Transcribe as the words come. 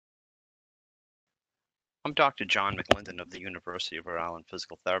I'm Dr. John McLinden of the University of Rhode Island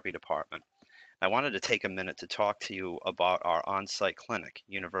Physical Therapy Department. I wanted to take a minute to talk to you about our on-site clinic,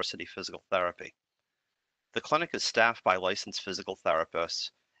 University Physical Therapy. The clinic is staffed by licensed physical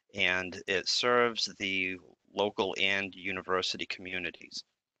therapists, and it serves the local and university communities.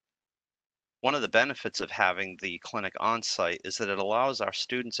 One of the benefits of having the clinic on-site is that it allows our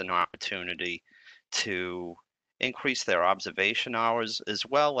students an opportunity to increase their observation hours, as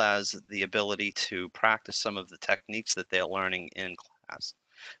well as the ability to practice some of the techniques that they're learning in class,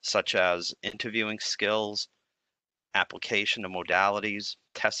 such as interviewing skills, application of modalities,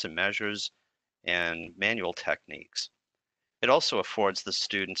 tests and measures, and manual techniques. It also affords the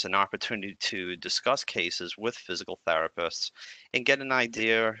students an opportunity to discuss cases with physical therapists and get an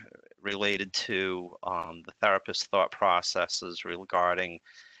idea related to the therapist's thought processes regarding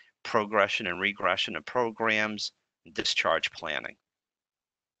progression and regression of programs, and discharge planning.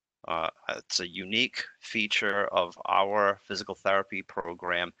 It's a unique feature of our physical therapy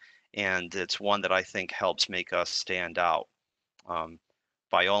program, and it's one that I think helps make us stand out. Um,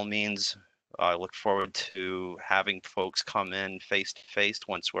 by all means, I look forward to having folks come in face to face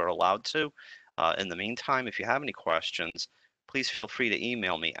once we're allowed to. In the meantime, if you have any questions, please feel free to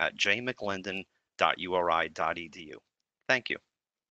email me at jmclinden.uri.edu. Thank you.